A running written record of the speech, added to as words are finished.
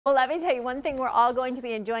Well, let me tell you, one thing we're all going to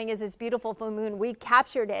be enjoying is this beautiful full moon. We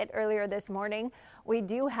captured it earlier this morning. We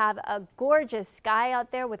do have a gorgeous sky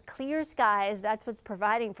out there with clear skies. That's what's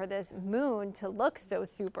providing for this moon to look so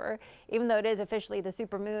super, even though it is officially the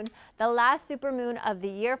super moon. The last super moon of the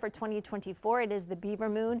year for 2024, it is the Beaver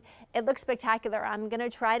moon. It looks spectacular. I'm going to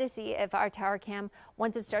try to see if our tower cam,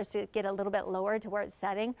 once it starts to get a little bit lower to where it's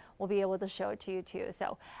setting, we'll be able to show it to you too.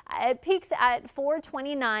 So it peaks at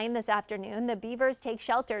 4:29 this afternoon. The beavers take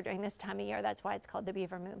shelter during this time of year. That's why it's called the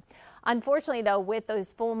Beaver moon. Unfortunately, though, with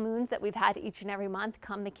those full moons that we've had each and every month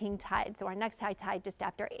come the king tide. So our next high tide just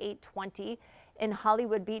after 8:20 in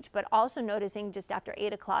Hollywood Beach, but also noticing just after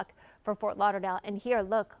 8 o'clock for Fort Lauderdale. And here,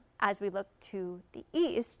 look, as we look to the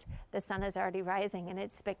east, the sun is already rising and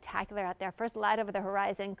it's spectacular out there. First light over the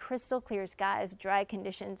horizon, crystal clear skies, dry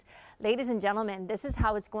conditions. Ladies and gentlemen, this is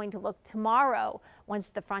how it's going to look tomorrow once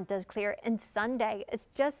the front does clear, and Sunday. It's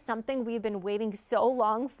just something we've been waiting so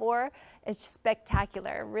long for. It's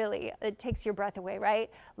spectacular, really. It takes your breath away, right?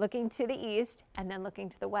 Looking to the east and then looking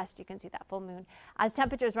to the west, you can see that full moon. As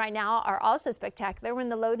temperatures right now are also spectacular. We're in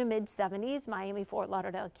the low to mid 70s, Miami, Fort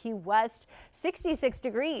Lauderdale, Key West, 66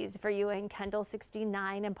 degrees for you in Kendall,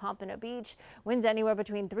 69 in Pompano Beach. Winds anywhere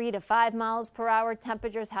between 3 to 5 miles per hour.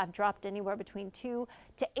 Temperatures have dropped anywhere between 2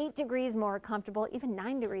 to 8 degrees more comfortable, even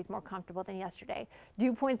 9 degrees more comfortable than yesterday.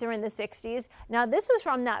 Dew points are in the 60s. Now, this was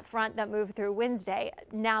from that front that moved through Wednesday.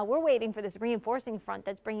 Now we're waiting for this reinforcing front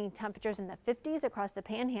that's bringing temperatures in the 50s across the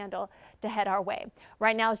panhandle to head our way.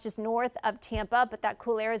 Right now it's just north of Tampa, but that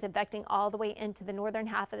cool air is affecting all the way into the northern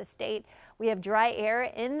half of the state. We have dry air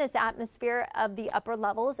in this atmosphere of the upper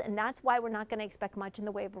levels, and that's why we're not going to expect much in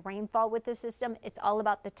the way of rainfall with this system. It's all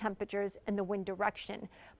about the temperatures and the wind direction.